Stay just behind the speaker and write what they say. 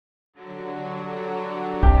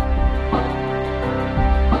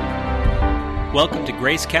Welcome to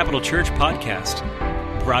Grace Capital Church Podcast,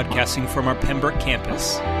 broadcasting from our Pembroke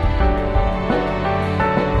campus.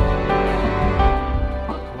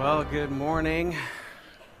 Well, good morning.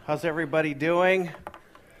 How's everybody doing?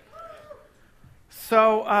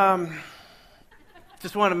 So,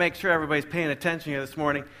 just want to make sure everybody's paying attention here this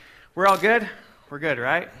morning. We're all good? We're good,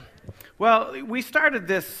 right? Well, we started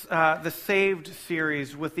this the Saved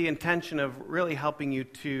series with the intention of really helping you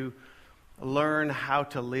to learn how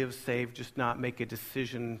to live saved, just not make a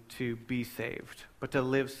decision to be saved, but to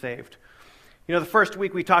live saved. You know, the first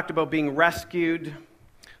week we talked about being rescued.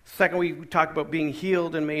 Second week we talked about being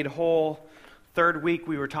healed and made whole. Third week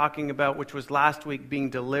we were talking about, which was last week, being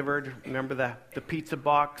delivered. Remember the pizza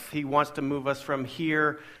box? He wants to move us from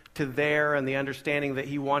here to there, and the understanding that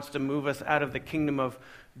he wants to move us out of the kingdom of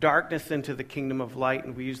darkness into the kingdom of light.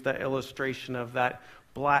 And we used that illustration of that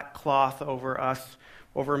black cloth over us,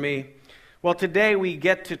 over me. Well, today we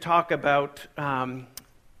get to talk about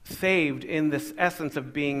saved in this essence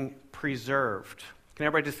of being preserved. Can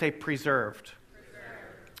everybody just say preserved?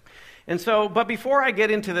 And so, but before I get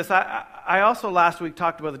into this, I also last week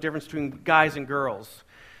talked about the difference between guys and girls.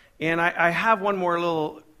 And I have one more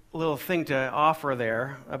little thing to offer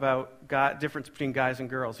there about difference between guys and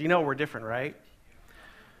girls. You know we're different, right?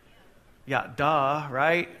 Yeah, duh,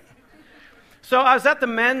 right? So I was at the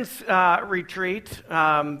men's retreat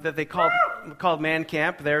that they called Man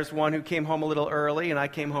Camp. There's one who came home a little early, and I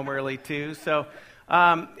came home early too. So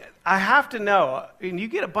I have to know, when you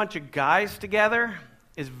get a bunch of guys together,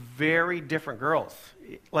 is very different girls.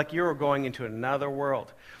 Like you were going into another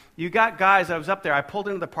world. You got guys, I was up there, I pulled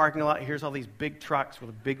into the parking lot, here's all these big trucks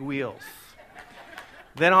with big wheels.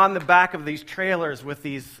 Then on the back of these trailers with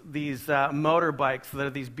these motorbikes that are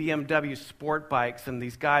these BMW sport bikes, and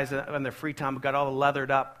these guys in their free time got all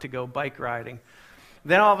leathered up to go bike riding.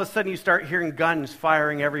 Then all of a sudden you start hearing guns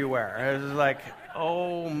firing everywhere. It was like,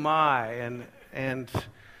 oh my. And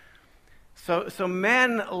so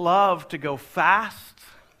men love to go fast.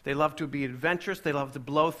 They love to be adventurous. They love to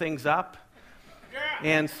blow things up.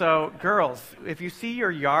 And so, girls, if you see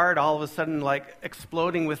your yard all of a sudden like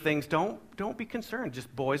exploding with things, don't be concerned.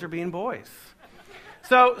 Just boys are being boys.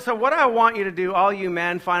 So what I want you to do, all you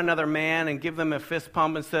men, find another man and give them a fist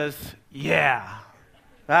pump and says, yeah,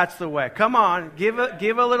 that's the way. Come on, give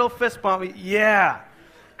a little fist pump. Yeah,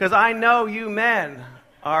 because I know you men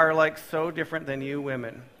are like so different than you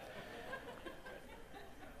women.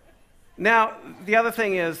 Now, the other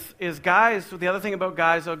thing is guys, the other thing about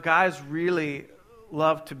guys, guys really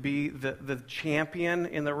love to be the champion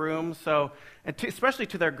in the room, so, especially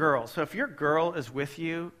to their girls. So if your girl is with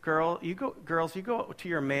you, girls, you go to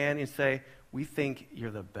your man and say, we think you're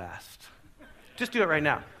the best. Just do it right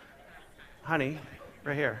now. Honey,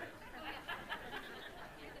 right here.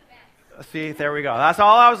 See, there we go. That's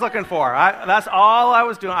all I was looking for. That's all I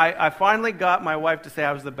was doing. I finally got my wife to say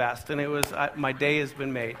I was the best, and it was my day has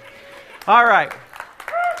been made. All right.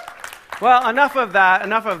 Well, enough of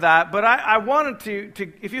that. But I wanted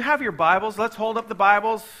to, if you have your Bibles, let's hold up the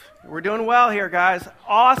Bibles. We're doing well here, guys.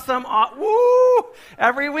 Awesome. Woo!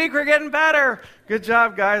 Every week we're getting better. Good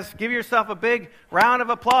job, guys. Give yourself a big round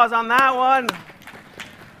of applause on that one.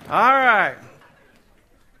 All right.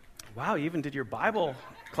 Wow, you even did your Bible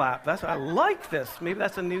clap. I like this. Maybe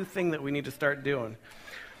that's a new thing that we need to start doing.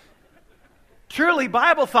 Truly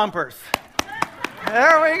Bible thumpers.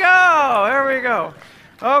 There we go.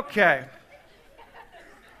 Okay.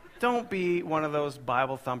 Don't be one of those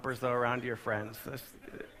Bible thumpers, though, around your friends.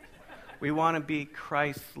 We want to be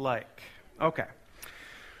Christ-like. Okay.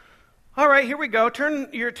 All right, here we go.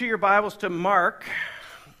 Turn to your Bibles to Mark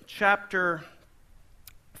chapter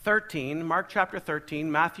 13. Mark chapter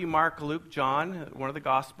 13. Matthew, Mark, Luke, John, one of the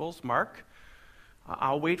Gospels. Mark.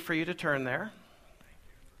 I'll wait for you to turn there.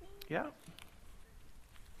 Yeah.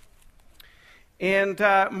 And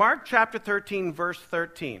Mark chapter 13, verse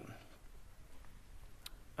 13.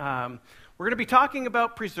 We're going to be talking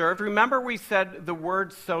about preserved. Remember we said the word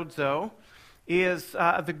sozo is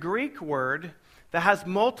the Greek word that has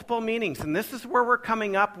multiple meanings. And this is where we're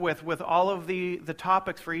coming up with all of the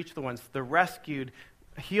topics for each of the ones. The rescued,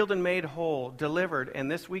 healed and made whole, delivered, and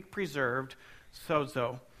this week preserved,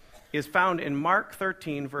 sozo, is found in Mark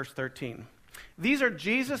 13, verse 13. These are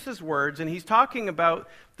Jesus' words, and he's talking about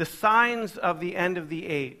the signs of the end of the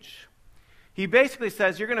age. He basically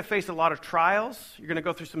says you're going to face a lot of trials, you're going to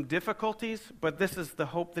go through some difficulties, but this is the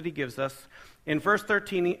hope that he gives us. In verse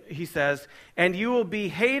 13, he says, and you will be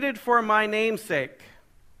hated for my name's sake,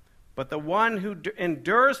 but the one who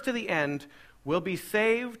endures to the end will be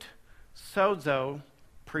saved, sozo,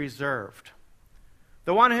 preserved.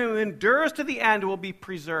 The one who endures to the end will be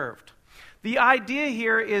preserved. The idea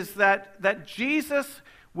here is that Jesus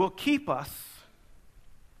will keep us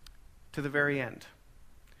to the very end.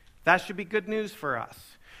 That should be good news for us.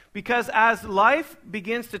 Because as life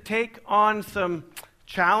begins to take on some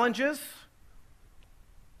challenges,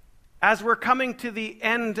 as we're coming to the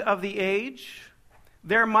end of the age,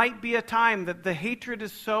 there might be a time that the hatred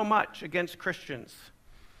is so much against Christians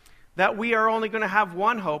that we are only going to have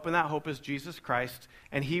one hope, and that hope is Jesus Christ,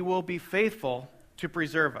 and he will be faithful to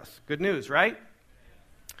preserve us. Good news, right?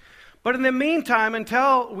 But in the meantime,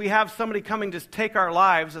 until we have somebody coming to take our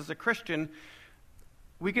lives as a Christian,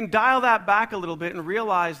 we can dial that back a little bit and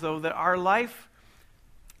realize, though, that our life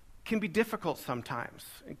can be difficult sometimes.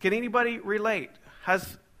 Can anybody relate?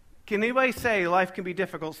 Can anybody say life can be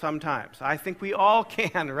difficult sometimes? I think we all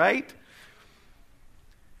can, right?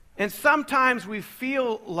 And sometimes we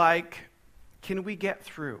feel like, can we get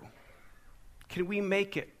through? Can we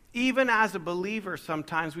make it? Even as a believer,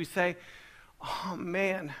 sometimes we say, oh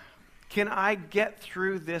man, can I get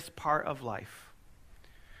through this part of life?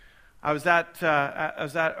 I was at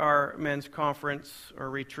our men's conference or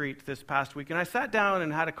retreat this past week, and I sat down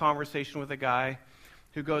and had a conversation with a guy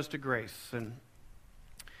who goes to Grace. And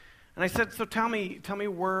I said, so tell me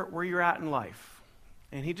where you're at in life.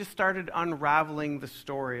 And he just started unraveling the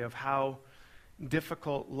story of how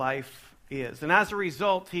difficult life is. And as a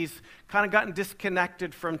result, he's kind of gotten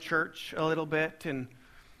disconnected from church a little bit and,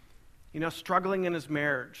 struggling in his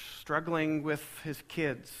marriage, struggling with his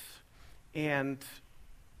kids. And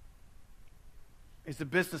he's a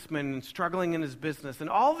businessman and struggling in his business. And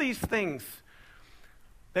all these things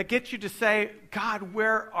that get you to say, God,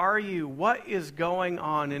 where are you? What is going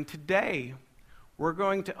on? And today, we're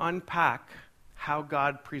going to unpack how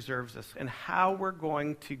God preserves us and how we're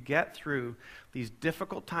going to get through these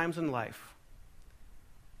difficult times in life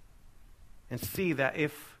and see that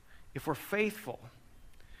if we're faithful,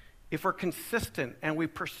 if we're consistent and we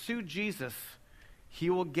pursue Jesus, he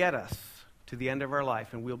will get us to the end of our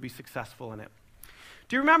life and we'll be successful in it.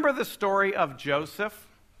 Do you remember the story of Joseph?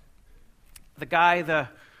 The guy,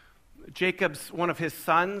 Jacob's one of his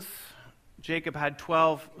sons. Jacob had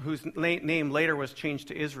 12, whose name later was changed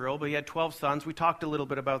to Israel, but he had 12 sons. We talked a little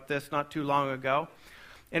bit about this not too long ago.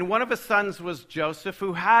 And one of his sons was Joseph,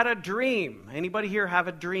 who had a dream. Anybody here have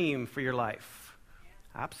a dream for your life?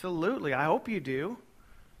 Yeah. Absolutely. I hope you do.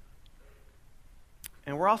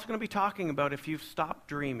 And we're also going to be talking about if you've stopped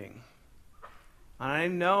dreaming. And I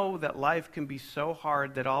know that life can be so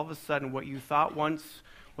hard that all of a sudden what you thought once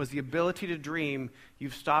was the ability to dream,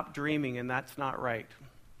 you've stopped dreaming, and that's not right.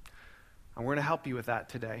 And we're going to help you with that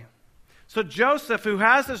today. So Joseph, who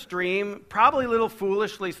has this dream, probably a little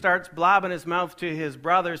foolishly starts blabbing his mouth to his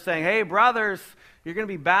brothers, saying, hey, brothers, you're going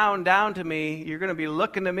to be bowing down to me. You're going to be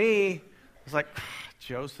looking to me. It's like,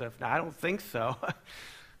 Joseph, no, I don't think so.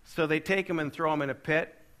 So they take him and throw him in a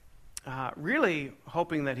pit, really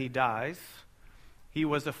hoping that he dies. He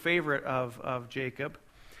was a favorite of Jacob.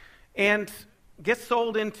 And gets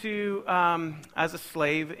sold into, as a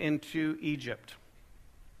slave into Egypt.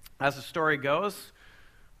 As the story goes,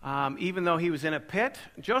 even though he was in a pit,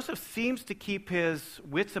 Joseph seems to keep his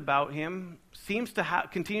wits about him, seems to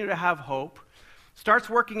continue to have hope, starts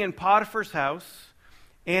working in Potiphar's house,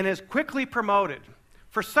 and is quickly promoted.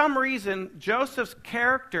 For some reason, Joseph's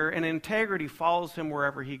character and integrity follows him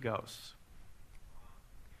wherever he goes.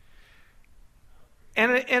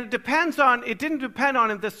 And it didn't depend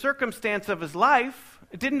on the circumstance of his life.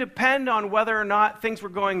 It didn't depend on whether or not things were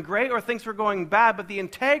going great or things were going bad, but the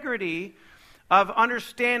integrity of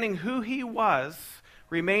understanding who he was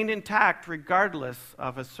remained intact regardless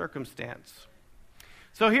of his circumstance.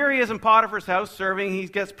 So here he is in Potiphar's house serving. He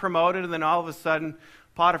gets promoted, and then all of a sudden,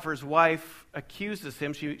 Potiphar's wife accuses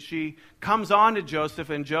him. She comes on to Joseph,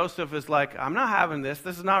 and Joseph is like, I'm not having this.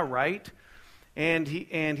 This is not right. And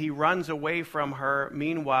he runs away from her.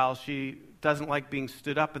 Meanwhile, she doesn't like being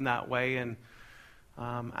stood up in that way and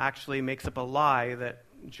actually makes up a lie that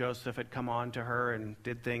Joseph had come on to her and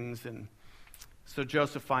did things. And so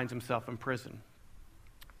Joseph finds himself in prison.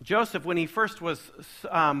 Joseph, when he first was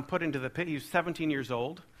put into the pit, he was 17 years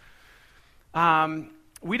old.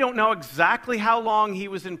 We don't know exactly how long he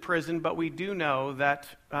was in prison, but we do know that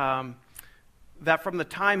that from the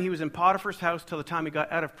time he was in Potiphar's house till the time he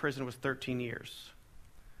got out of prison was 13 years.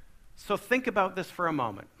 So think about this for a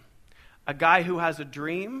moment. A guy who has a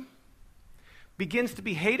dream, begins to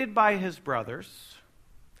be hated by his brothers,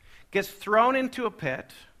 gets thrown into a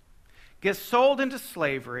pit, gets sold into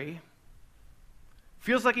slavery,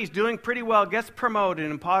 feels like he's doing pretty well, gets promoted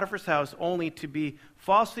in Potiphar's house only to be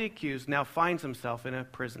falsely accused, now finds himself in a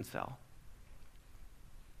prison cell.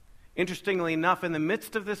 Interestingly enough, in the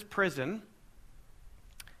midst of this prison,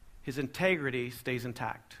 his integrity stays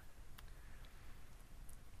intact.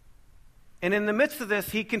 And in the midst of this,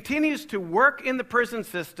 he continues to work in the prison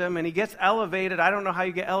system, and he gets elevated. I don't know how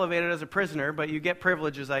you get elevated as a prisoner, but you get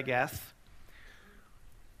privileges, I guess.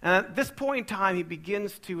 And at this point in time, he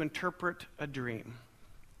begins to interpret a dream.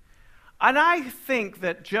 And I think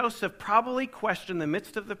that Joseph probably questioned in the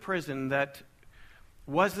midst of the prison that,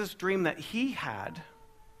 was this dream that he had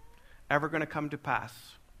ever going to come to pass?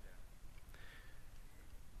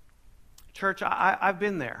 Church, I've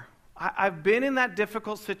been there. I've been in that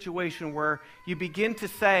difficult situation where you begin to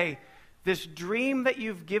say, this dream that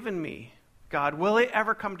you've given me, God, will it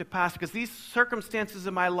ever come to pass? Because these circumstances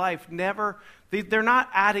in my life they're not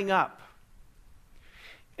adding up.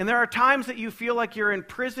 And there are times that you feel like you're in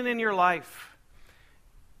prison in your life.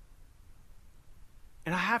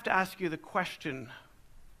 And I have to ask you the question,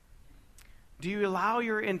 do you allow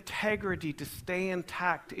your integrity to stay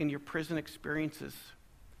intact in your prison experiences?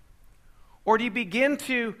 Or do you begin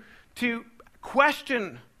to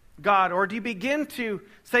question God? Or do you begin to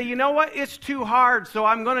say, you know what, it's too hard, so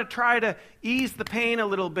I'm going to try to ease the pain a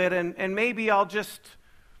little bit, and maybe I'll just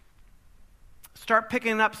start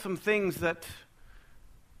picking up some things that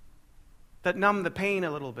numb the pain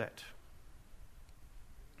a little bit?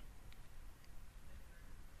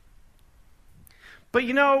 But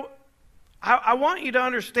you know, I want you to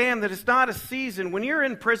understand that it's not a season. When you're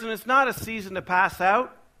in prison, it's not a season to pass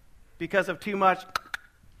out because of too much.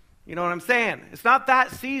 You know what I'm saying? It's not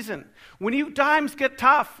that season. When times get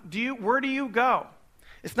tough, where do you go?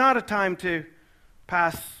 It's not a time to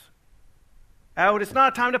pass out. It's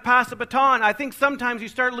not a time to pass a baton. I think sometimes you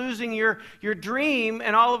start losing your dream,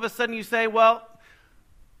 and all of a sudden you say, well,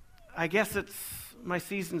 I guess my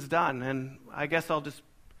season's done, and I guess I'll just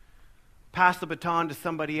pass the baton to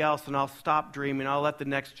somebody else, and I'll stop dreaming. I'll let the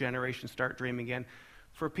next generation start dreaming again.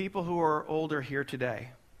 For people who are older here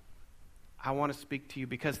today, I want to speak to you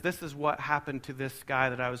because this is what happened to this guy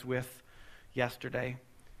that I was with yesterday.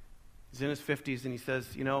 He's in his 50s, and he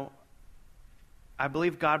says, you know, I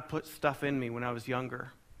believe God put stuff in me when I was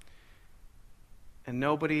younger, and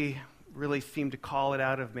nobody really seemed to call it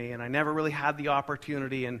out of me, and I never really had the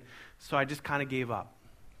opportunity, and so I just kind of gave up.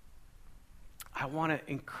 I want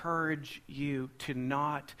to encourage you to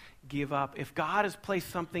not give up. If God has placed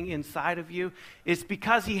something inside of you, it's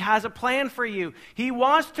because he has a plan for you. He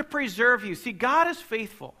wants to preserve you. See, God is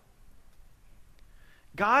faithful.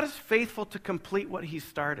 God is faithful to complete what he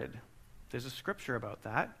started. There's a scripture about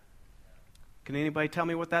that. Can anybody tell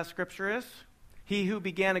me what that scripture is? He who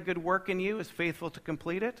began a good work in you is faithful to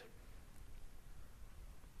complete it.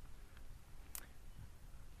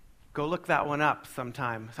 Go look that one up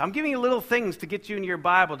sometime. So I'm giving you little things to get you in your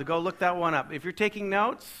Bible to go look that one up. If you're taking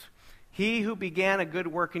notes, he who began a good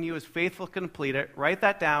work in you is faithful to complete it. Write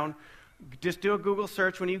that down. Just do a Google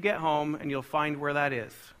search when you get home, and you'll find where that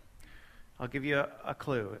is. I'll give you a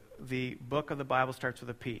clue. The book of the Bible starts with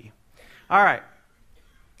a P. All right.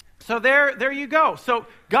 So there you go. So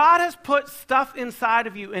God has put stuff inside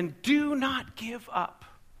of you, and do not give up.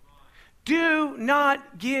 Do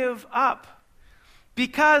not give up.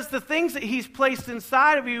 Because the things that he's placed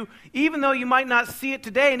inside of you, even though you might not see it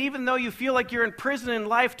today, and even though you feel like you're in prison in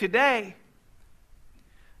life today,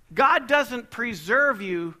 God doesn't preserve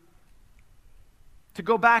you to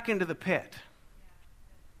go back into the pit.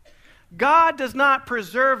 God does not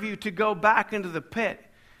preserve you to go back into the pit.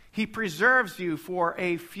 He preserves you for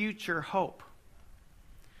a future hope.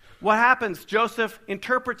 What happens? Joseph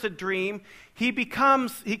interprets a dream. He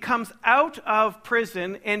comes out of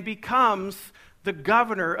prison and becomes the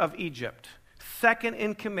governor of Egypt, second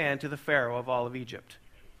in command to the Pharaoh of all of Egypt.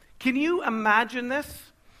 Can you imagine this?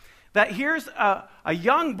 That here's a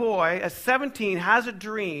young boy at 17, has a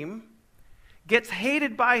dream, gets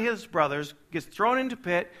hated by his brothers, gets thrown into a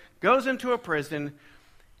pit, goes into a prison,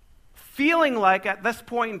 feeling like at this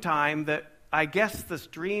point in time that I guess this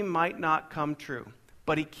dream might not come true.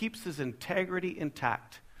 But he keeps his integrity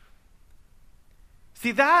intact.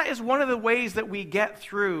 See, that is one of the ways that we get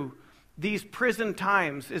through these prison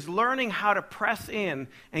times, is learning how to press in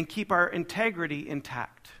and keep our integrity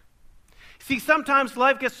intact. See, sometimes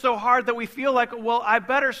life gets so hard that we feel like, well, I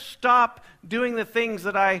better stop doing the things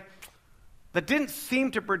that didn't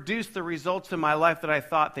seem to produce the results in my life that I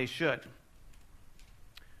thought they should.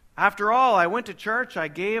 After all, I went to church, I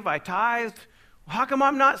gave, I tithed. How come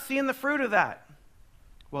I'm not seeing the fruit of that?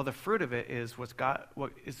 Well, the fruit of it is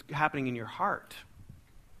what is happening in your heart.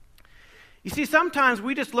 You see, sometimes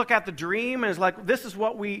we just look at the dream and it's like, this is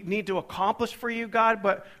what we need to accomplish for you, God,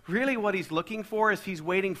 but really what he's looking for is he's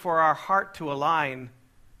waiting for our heart to align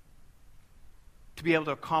to be able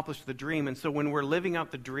to accomplish the dream. And so when we're living out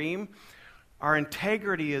the dream, our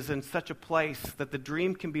integrity is in such a place that the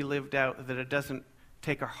dream can be lived out, that it doesn't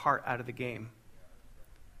take our heart out of the game.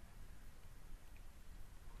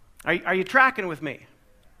 Are you tracking with me?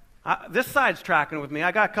 This side's tracking with me.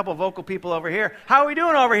 I got a couple vocal people over here. How are we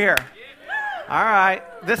doing over here? All right.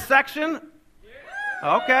 This section?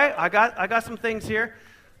 Okay. I got some things here.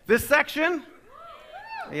 This section?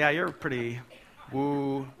 Yeah, you're pretty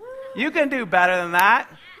woo. You can do better than that.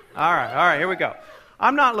 All right. Here we go.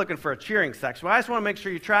 I'm not looking for a cheering section, but I just want to make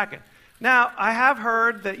sure you're tracking. Now, I have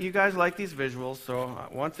heard that you guys like these visuals, so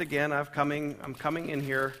once again, I'm coming in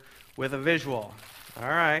here with a visual. All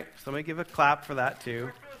right, somebody give a clap for that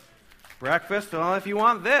too. Breakfast. Well, if you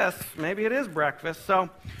want this, maybe it is breakfast. So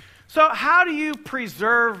how do you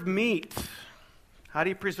preserve meat? How do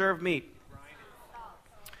you preserve meat?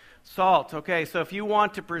 Salt. Okay, so if you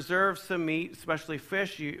want to preserve some meat, especially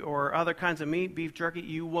fish or other kinds of meat, beef jerky,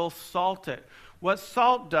 you will salt it. What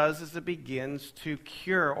salt does is it begins to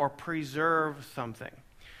cure or preserve something.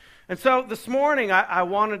 And so this morning, I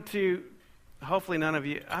wanted to, hopefully none of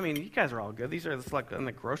you, you guys are all good. These are just like in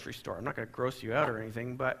the grocery store. I'm not going to gross you out or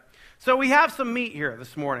anything. So we have some meat here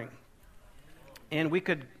this morning. And we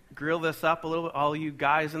could grill this up a little bit. All you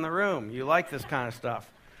guys in the room, you like this kind of stuff.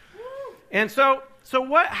 And so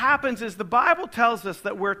what happens is the Bible tells us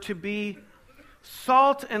that we're to be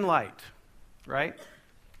salt and light, right?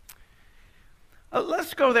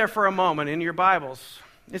 Let's go there for a moment in your Bibles.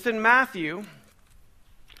 It's in Matthew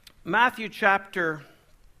chapter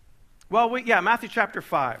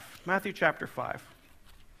 5. Matthew chapter 5.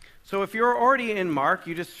 So if you're already in Mark,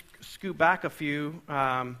 you just scoot back a few,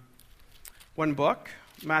 one book,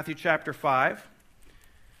 Matthew chapter 5.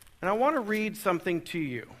 And I want to read something to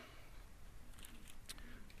you.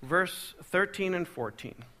 Verse 13 and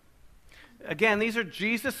 14. Again, these are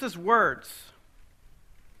Jesus' words.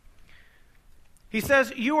 He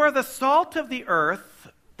says, "You are the salt of the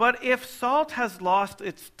earth, but if salt has lost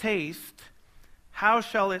its taste, how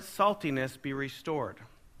shall its saltiness be restored?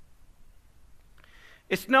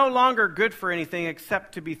 It's no longer good for anything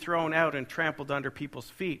except to be thrown out and trampled under people's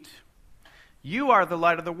feet. You are the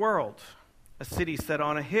light of the world. A city set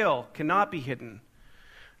on a hill cannot be hidden.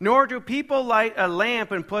 Nor do people light a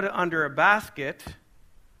lamp and put it under a basket,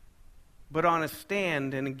 but on a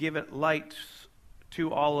stand and give it light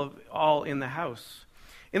to all in the house.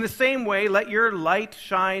 In the same way, let your light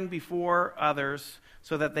shine before others,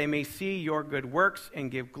 so that they may see your good works and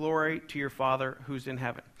give glory to your Father who's in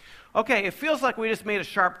heaven." Okay, it feels like we just made a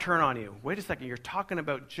sharp turn on you. Wait a second, you're talking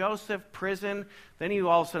about Joseph, prison, then you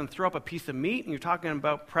all of a sudden throw up a piece of meat and you're talking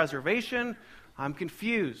about preservation. I'm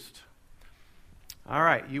confused. All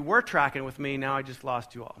right, you were tracking with me, now I just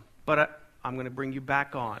lost you all. But I'm going to bring you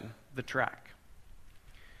back on the track.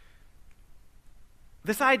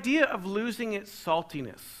 This idea of losing its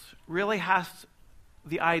saltiness really has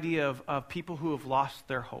the idea of people who have lost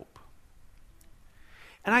their hope.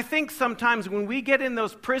 And I think sometimes when we get in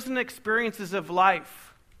those prison experiences of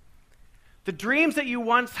life, the dreams that you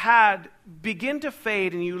once had begin to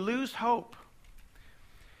fade and you lose hope.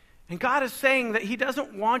 And God is saying that He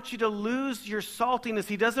doesn't want you to lose your saltiness.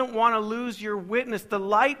 He doesn't want to lose your witness, the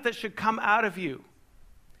light that should come out of you.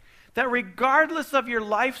 That regardless of your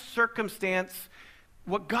life circumstance,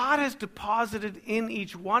 what God has deposited in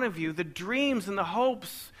each one of you, the dreams and the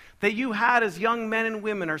hopes that you had as young men and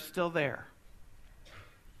women are still there.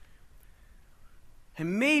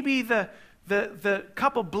 And maybe the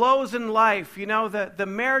couple blows in life, the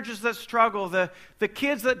marriages that struggle, the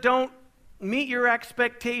kids that don't meet your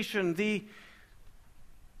expectation, the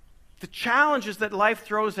challenges that life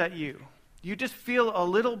throws at you, you just feel a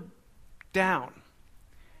little down.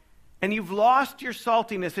 And you've lost your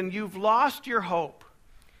saltiness and you've lost your hope.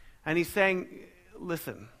 And He's saying,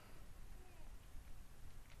 listen,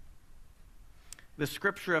 the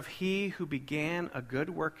scripture of He who began a good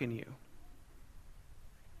work in you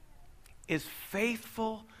is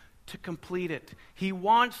faithful to complete it. He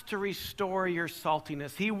wants to restore your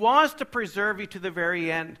saltiness. He wants to preserve you to the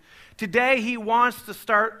very end. Today, He wants to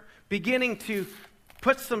start beginning to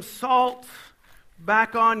put some salt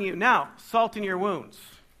back on you. Now, salt in your wounds.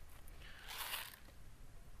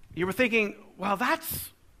 You were thinking, well, that's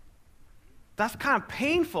kind of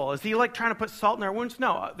painful. Is He like trying to put salt in our wounds?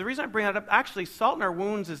 No, the reason I bring that up, actually, salt in our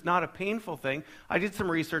wounds is not a painful thing. I did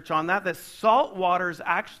some research on that salt water is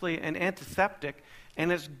actually an antiseptic,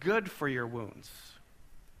 and it's good for your wounds.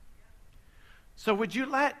 So would you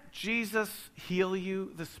let Jesus heal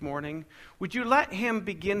you this morning? Would you let Him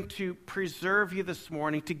begin to preserve you this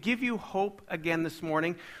morning, to give you hope again this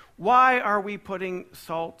morning? Why are we putting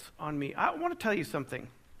salt on me? I want to tell you something.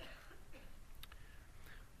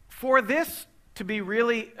 For this to be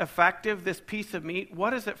really effective, this piece of meat,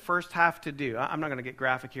 what does it first have to do? I'm not going to get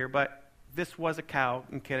graphic here, but this was a cow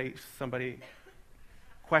in case somebody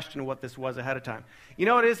questioned what this was ahead of time. You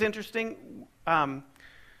know, it is interesting.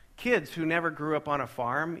 Kids who never grew up on a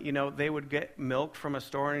farm, you know, they would get milk from a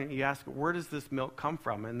store, and you ask, where does this milk come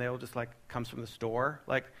from? And they'll just comes from the store.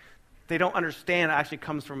 They don't understand it actually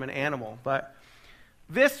comes from an animal. But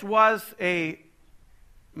this was a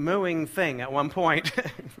mooing thing at one point.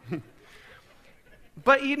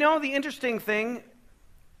 But you know, the interesting thing,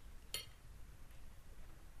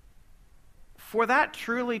 for that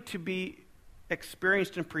truly to be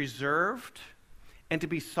experienced and preserved and to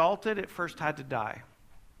be salted, it first had to die.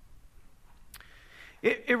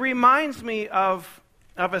 It reminds me of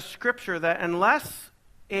a scripture that unless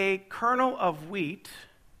a kernel of wheat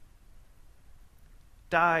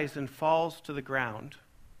dies and falls to the ground,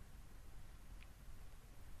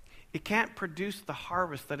 it can't produce the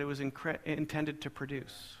harvest that it was intended to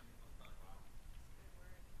produce.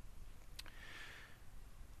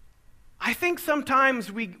 I think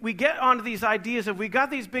sometimes we get onto these ideas of we've got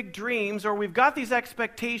these big dreams or we've got these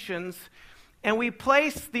expectations, and we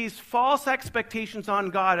place these false expectations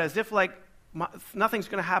on God as if nothing's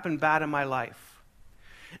going to happen bad in my life.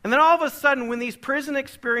 And then all of a sudden, when these prison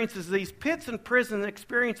experiences, these pits and prison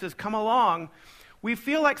experiences come along, we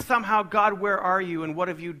feel like somehow, God, where are you and what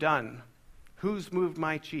have you done? Who's moved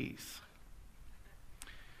my cheese?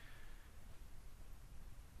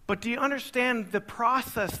 But do you understand the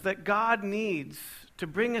process that God needs to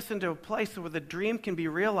bring us into a place where the dream can be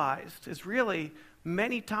realized is really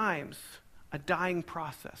many times a dying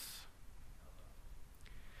process?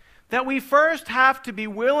 That we first have to be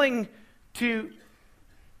willing to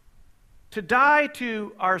die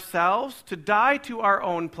to ourselves, to die to our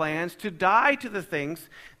own plans, to die to the things.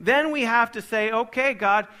 Then we have to say, okay,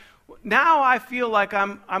 God, now I feel like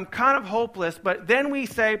I'm kind of hopeless, but then we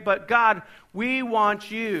say, but God, we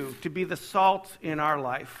want you to be the salt in our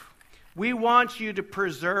life. We want you to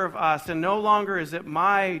preserve us, and no longer is it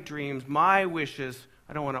my dreams, my wishes.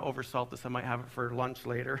 I don't want to oversalt this. I might have it for lunch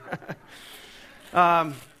later.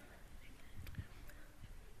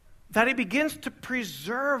 That he begins to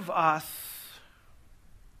preserve us,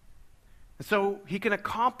 and so he can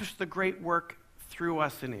accomplish the great work through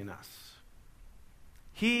us and in us.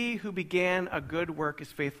 He who began a good work is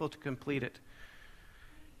faithful to complete it.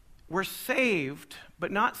 We're saved, but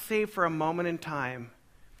not saved for a moment in time.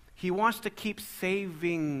 He wants to keep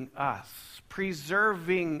saving us,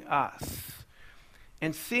 preserving us,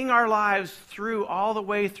 and seeing our lives through all the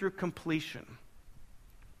way through completion.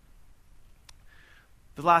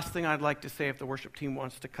 The last thing I'd like to say, if the worship team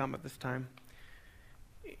wants to come at this time,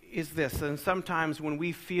 is this. And sometimes when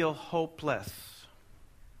we feel hopeless,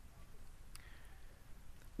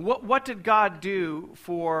 what did God do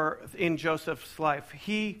in Joseph's life?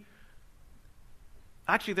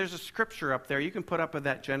 Actually, there's a scripture up there. You can put up with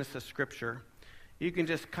that Genesis scripture. You can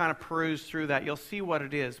just kind of peruse through that. You'll see what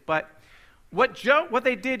it is. But what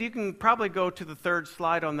they did, you can probably go to the third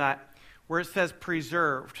slide on that, where it says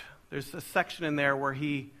preserved. There's a section in there where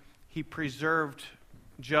he preserved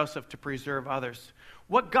Joseph to preserve others.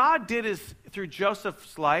 What God did is, through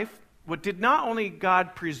Joseph's life, what did not only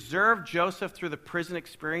God preserve Joseph through the prison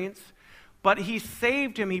experience, but he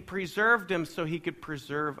saved him, he preserved him so he could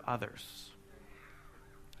preserve others.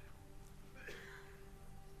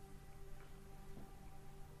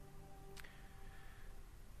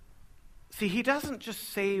 See, he doesn't just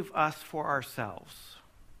save us for ourselves.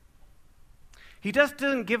 He just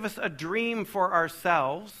doesn't give us a dream for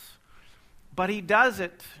ourselves, but he does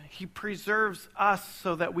it. He preserves us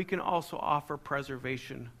so that we can also offer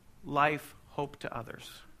preservation, life, hope to others.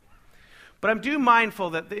 But I'm mindful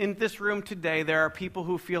that in this room today, there are people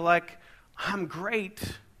who feel like, I'm great.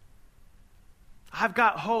 I've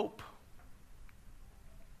got hope.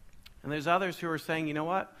 And there's others who are saying, you know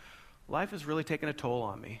what? Life has really taken a toll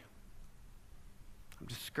on me. I'm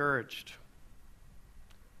discouraged.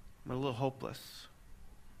 I'm a little hopeless.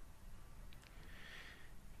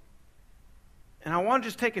 And I want to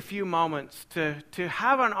just take a few moments to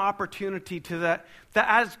have an opportunity to that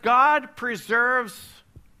as God preserves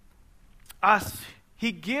us,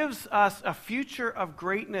 he gives us a future of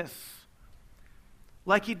greatness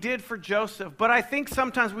like he did for Joseph. But I think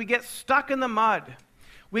sometimes we get stuck in the mud.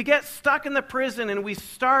 We get stuck in the prison and we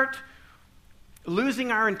start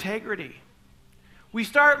losing our integrity. We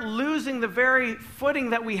start losing the very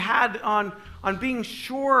footing that we had on being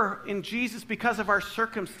sure in Jesus because of our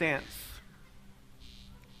circumstance.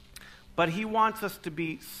 But he wants us to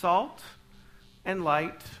be salt and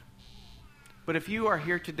light. But if you are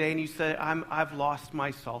here today and you say, I've lost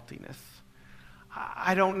my saltiness,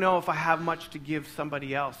 I don't know if I have much to give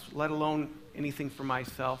somebody else, let alone anything for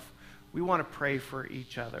myself. We want to pray for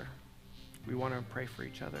each other. We want to pray for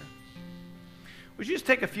each other. Would you just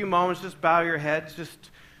take a few moments, just bow your heads,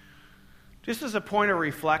 just as a point of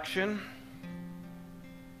reflection?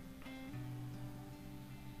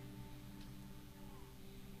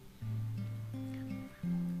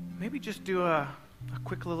 Maybe just do a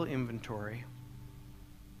quick little inventory.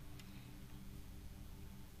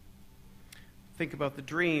 Think about the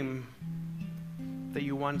dream that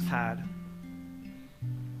you once had.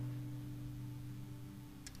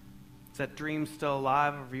 Is that dream still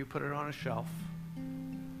alive, or have you put it on a shelf?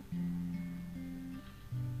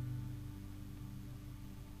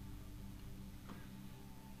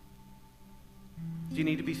 Do you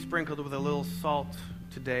need to be sprinkled with a little salt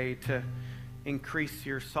today to increase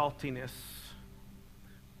your saltiness?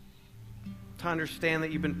 To understand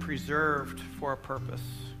that you've been preserved for a purpose.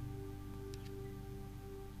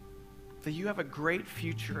 That you have a great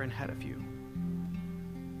future ahead of you.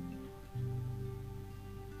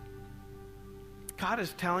 God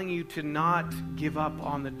is telling you to not give up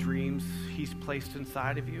on the dreams He's placed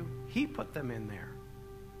inside of you. He put them in there.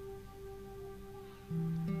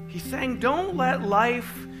 He's saying, don't let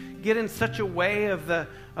life get in such a way of the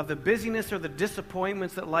busyness or the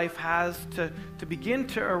disappointments that life has to begin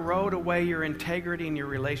to erode away your integrity and your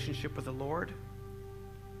relationship with the Lord.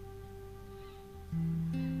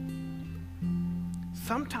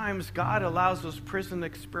 Sometimes God allows those prison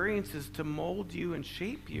experiences to mold you and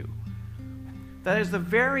shape you. That is the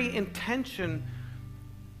very intention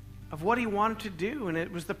of what He wanted to do, and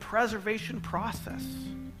it was the preservation process.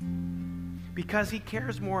 Because He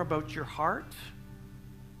cares more about your heart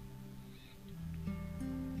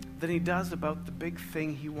than He does about the big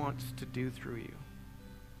thing He wants to do through you.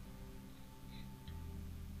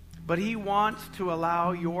 But He wants to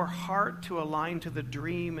allow your heart to align to the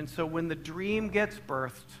dream, and so when the dream gets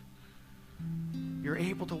birthed, you're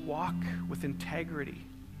able to walk with integrity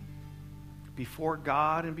before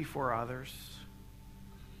God and before others.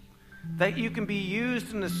 That you can be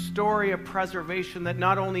used in the story of preservation, that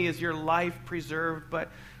not only is your life preserved, but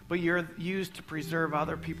you're used to preserve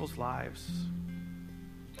other people's lives.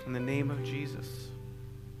 In the name of Jesus.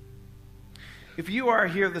 If you are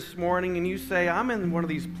here this morning and you say, I'm in one of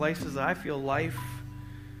these places I feel life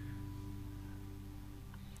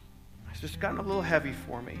has just gotten a little heavy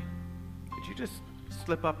for me, could you just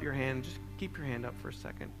slip up your hand? Just keep your hand up for a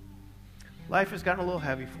second. Life has gotten a little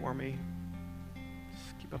heavy for me.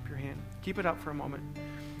 Just keep up your hand. Keep it up for a moment.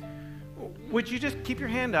 Would you just keep your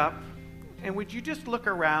hand up, and would you just look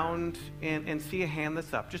around and see a hand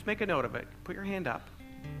that's up? Just make a note of it. Put your hand up.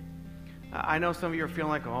 I know some of you are feeling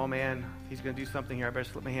like, oh man, he's going to do something here. I better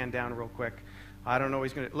slip my hand down real quick. I don't know what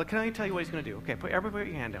he's going to do. Look, can I tell you what he's going to do? Okay, everybody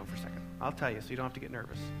put your hand down for a second. I'll tell you so you don't have to get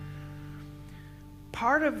nervous.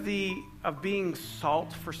 Part of being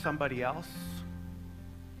salt for somebody else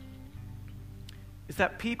is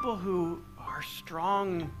that people who are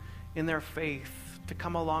strong in their faith to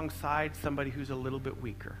come alongside somebody who's a little bit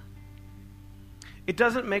weaker. It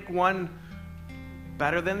doesn't make one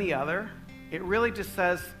better than the other. It really just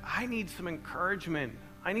says, I need some encouragement.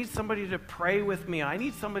 I need somebody to pray with me. I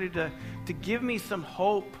need somebody to give me some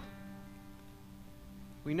hope.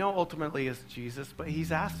 We know ultimately it's Jesus, but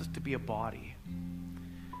He's asked us to be a body.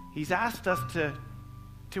 He's asked us to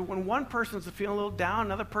when one person's feeling a little down,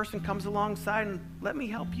 another person comes alongside and let me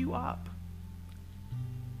help you up.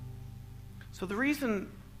 So the reason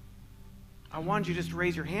I wanted you to just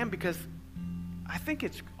raise your hand, because I think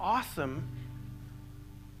it's awesome.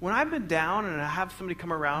 When I've been down and I have somebody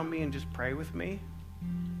come around me and just pray with me,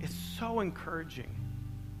 it's so encouraging.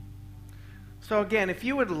 So again, if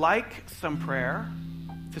you would like some prayer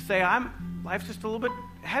to say, life's just a little bit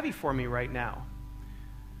heavy for me right now,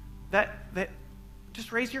 that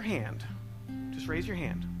just raise your hand. Just raise your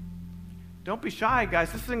hand. Don't be shy, guys.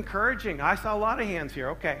 This is encouraging. I saw a lot of hands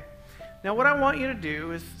here. Okay. Now what I want you to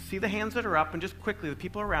do is see the hands that are up, and just quickly, the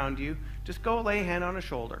people around you, just go lay a hand on a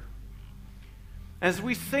shoulder. As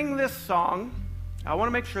we sing this song, I want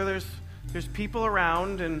to make sure there's people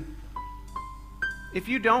around, and if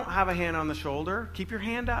you don't have a hand on the shoulder, keep your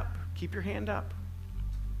hand up. Keep your hand up.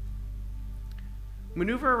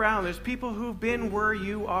 Maneuver around. There's people who've been where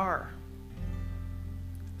you are.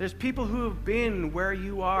 There's people who have been where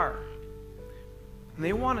you are, and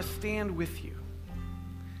they want to stand with you.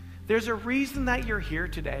 There's a reason that you're here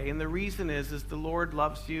today, and the reason is the Lord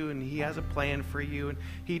loves you, and He has a plan for you, and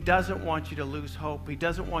He doesn't want you to lose hope. He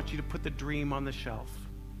doesn't want you to put the dream on the shelf.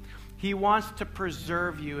 He wants to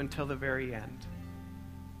preserve you until the very end.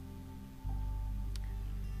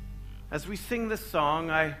 As we sing this song,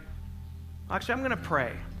 I Actually, I'm going to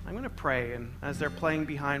pray. I'm going to pray, and as they're playing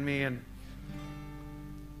behind me,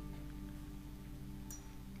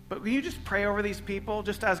 but will you just pray over these people,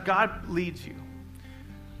 just as God leads you?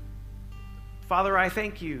 Father, I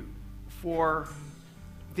thank you for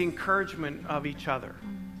the encouragement of each other.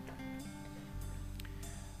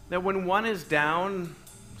 That when one is down,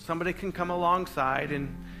 somebody can come alongside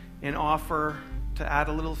and offer to add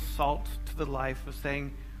a little salt to the life of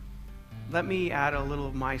saying, let me add a little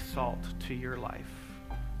of my salt to your life.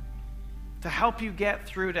 To help you get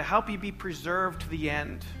through, to help you be preserved to the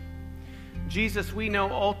end. Jesus, we know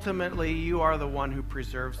ultimately you are the one who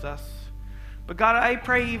preserves us. But God, I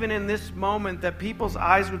pray even in this moment that people's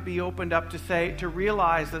eyes would be opened up to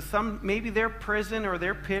realize that maybe their prison or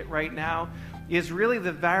their pit right now is really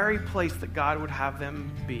the very place that God would have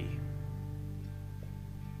them be.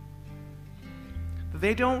 That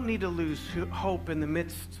they don't need to lose hope in the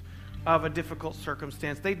midst of a difficult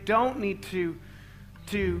circumstance. They don't need to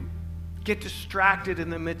get distracted in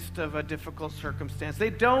the midst of a difficult circumstance. They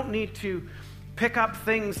don't need to pick up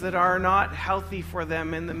things that are not healthy for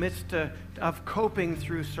them in the midst of coping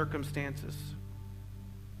through circumstances.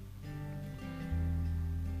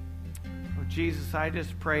 Oh, Jesus, I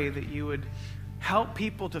just pray that you would help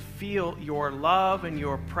people to feel your love and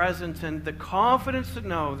your presence and the confidence to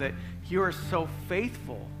know that you are so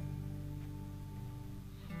faithful.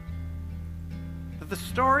 That the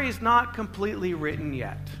story is not completely written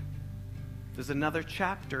yet. There's another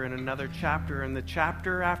chapter and another chapter, and the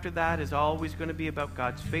chapter after that is always going to be about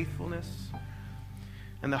God's faithfulness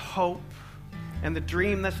and the hope and the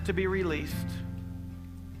dream that's to be released.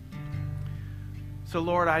 So,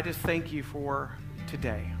 Lord, I just thank you for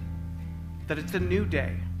today, that it's a new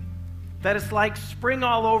day, that it's like spring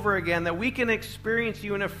all over again, that we can experience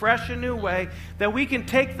you in a fresh and new way, that we can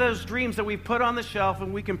take those dreams that we put on the shelf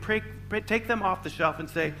and we can take them off the shelf and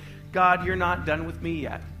say, God, you're not done with me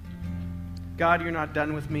yet. God, you're not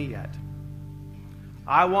done with me yet.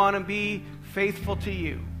 I want to be faithful to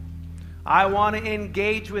you. I want to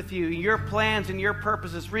engage with you, your plans and your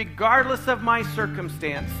purposes, regardless of my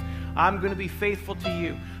circumstance. I'm going to be faithful to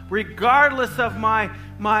you. Regardless of my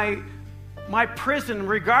prison,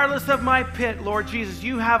 regardless of my pit, Lord Jesus,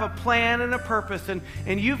 you have a plan and a purpose, and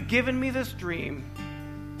you've given me this dream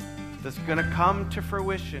that's going to come to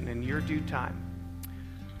fruition in your due time.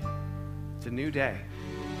 It's a new day.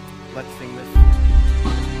 Let's sing this.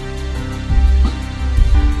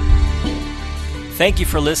 Thank you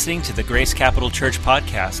for listening to the Grace Capital Church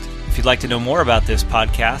podcast. If you'd like to know more about this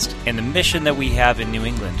podcast and the mission that we have in New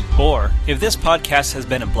England, or if this podcast has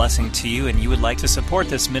been a blessing to you and you would like to support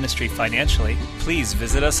this ministry financially, please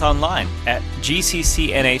visit us online at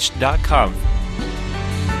gccnh.com